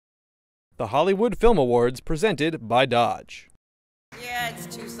the Hollywood Film Awards presented by Dodge. Yeah, it's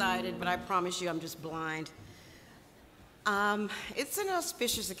two-sided, but I promise you I'm just blind. It's an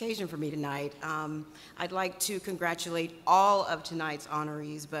auspicious occasion for me tonight. I'd like to congratulate all of tonight's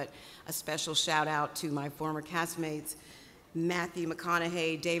honorees, but a special shout out to my former castmates, Matthew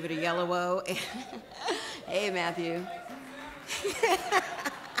McConaughey, David Oyelowo. Hey, Matthew.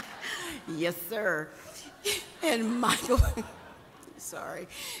 Yes, sir. And Michael, sorry,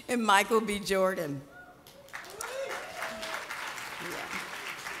 and Michael B. Jordan. Yeah.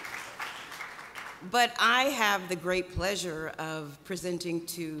 But I have the great pleasure of presenting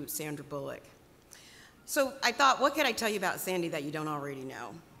to Sandra Bullock. So I thought, what could I tell you about Sandy that you don't already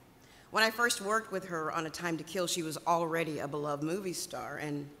know? When I first worked with her on A Time to Kill, she was already a beloved movie star,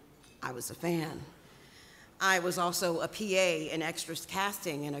 and I was a fan. I was also a PA in extras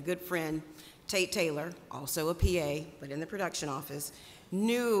casting, and a good friend, Tate Taylor, also a PA, but in the production office,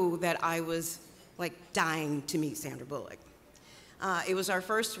 knew that I was like dying to meet Sandra Bullock. It was our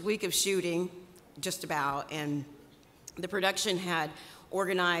first week of shooting, just about, and the production had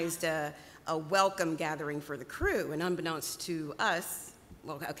organized a welcome gathering for the crew, and unbeknownst to us,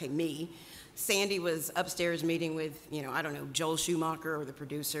 well, okay, me, Sandy was upstairs meeting with, I don't know, Joel Schumacher or the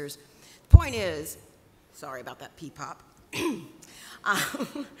producers. The point is, sorry about that pee-pop.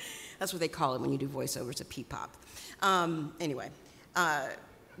 That's what they call it when you do voiceovers, a pee-pop. Anyway,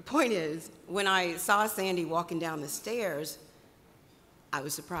 point is, when I saw Sandy walking down the stairs, I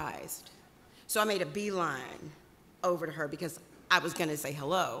was surprised. So I made a beeline over to her because I was gonna say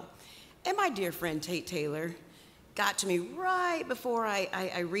hello. And my dear friend Tate Taylor got to me right before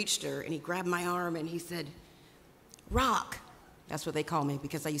I reached her, and he grabbed my arm and he said, "Rock." That's what they call me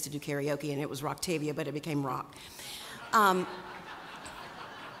because I used to do karaoke, and it was Octavia, but it became Rock.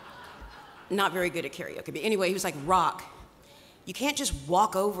 Not very good at karaoke, but anyway, he was like, "Rock, you can't just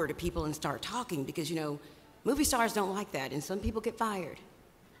walk over to people and start talking because, movie stars don't like that, and some people get fired."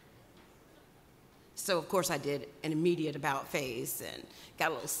 So, of course, I did an immediate about face and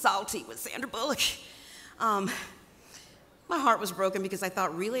got a little salty with Sandra Bullock. My heart was broken because I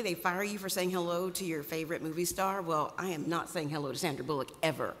thought, really, they fire you for saying hello to your favorite movie star? Well, I am not saying hello to Sandra Bullock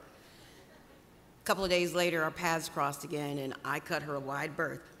ever. A couple of days later, our paths crossed again, and I cut her a wide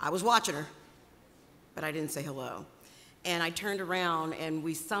berth. I was watching her, but I didn't say hello. And I turned around, and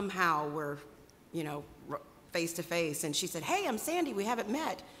we somehow were, face to face, and she said, "Hey, I'm Sandy, we haven't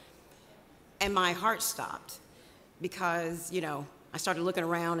met." And my heart stopped because, I started looking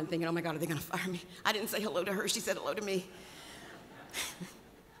around and thinking, oh my God, are they gonna fire me? I didn't say hello to her, she said hello to me.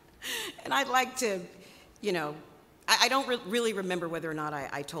 And I'd like to, I don't really remember whether or not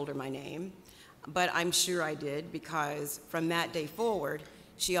I told her my name, but I'm sure I did because from that day forward,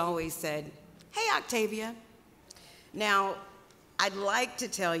 she always said, "Hey, Octavia." Now, I'd like to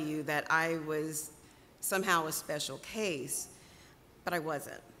tell you that I was somehow a special case, but I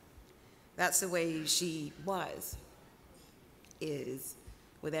wasn't. That's the way she is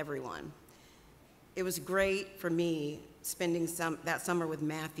with everyone. It was great for me spending that summer with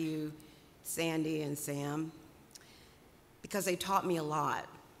Matthew, Sandy, and Sam because they taught me a lot.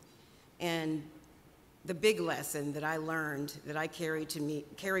 And the big lesson that I learned that I carry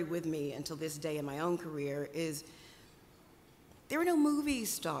with me until this day in my own career is there were no movie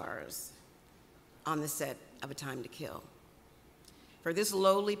stars on the set of A Time to Kill. For this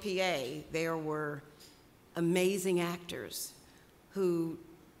lowly PA, there were amazing actors who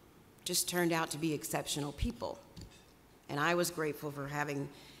just turned out to be exceptional people. And I was grateful for having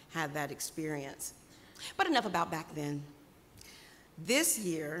had that experience. But enough about back then. This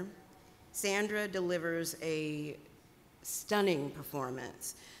year, Sandra delivers a stunning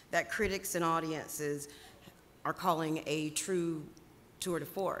performance that critics and audiences are calling a true tour de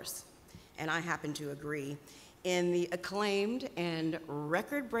force. And I happen to agree. In the acclaimed and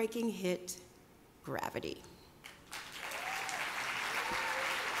record-breaking hit, Gravity.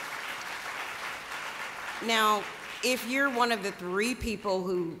 Now, if you're one of the 3 people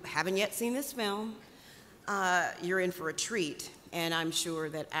who haven't yet seen this film, you're in for a treat, and I'm sure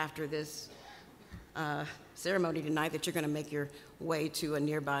that after this ceremony tonight that you're gonna make your way to a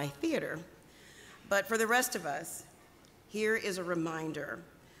nearby theater. But for the rest of us, here is a reminder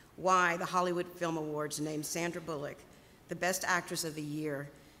why the Hollywood Film Awards named Sandra Bullock the Best Actress of the Year,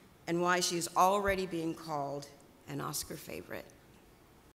 and why she is already being called an Oscar favorite.